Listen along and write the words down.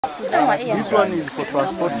This one is for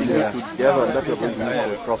transporting it to the other, and that you're going to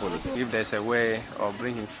use it properly. If there's a way of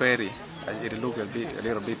bringing ferry, it will look a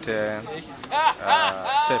little bit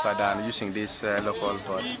safer than using this local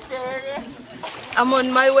boat. I'm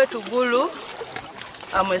on my way to Gulu.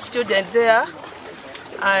 I'm a student there,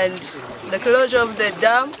 and the closure of the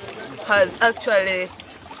dam has actually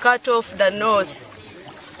cut off the north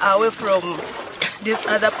away from these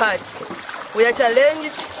other parts. We are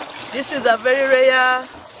challenged. This is a very rare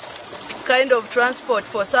kind of transport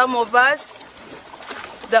for some of us.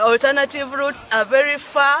 The alternative routes are very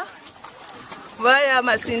far, via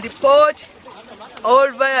Masindi Port,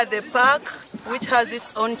 or via the park, which has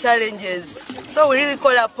its own challenges. So we really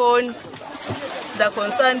call upon the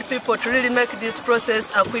concerned people to really make this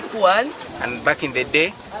process a quick one. And back in the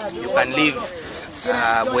day, you can leave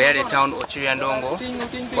Boyare town or Kiryandongo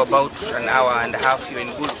for about an hour and a half you're in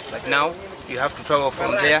Gulu. But now you have to travel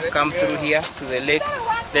from there, come through here to the lake,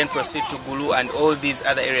 then proceed to Gulu and all these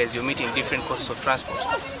other areas. You're meeting different costs of transport.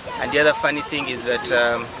 And the other funny thing is that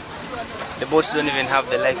the boats don't even have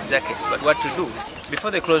the life jackets. But what to do is,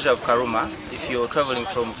 before the closure of Karuma, if you're traveling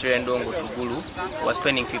from Kiryandongo to Gulu, you are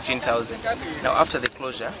spending 15,000. Now after the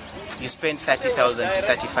closure, you spend 30,000 to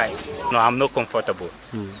 35. No, I'm not comfortable.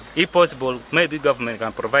 If possible, maybe government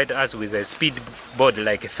can provide us with a speed boat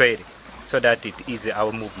like a ferry, so that it eases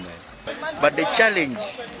our movement. But the challenge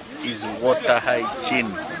is water hygiene.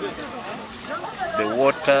 The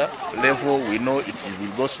water level, we know it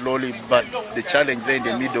will go slowly, but the challenge there in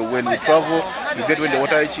the middle, when we travel, you get when the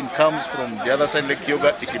water hygiene comes from the other side, Lake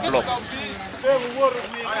Yoga, it blocks.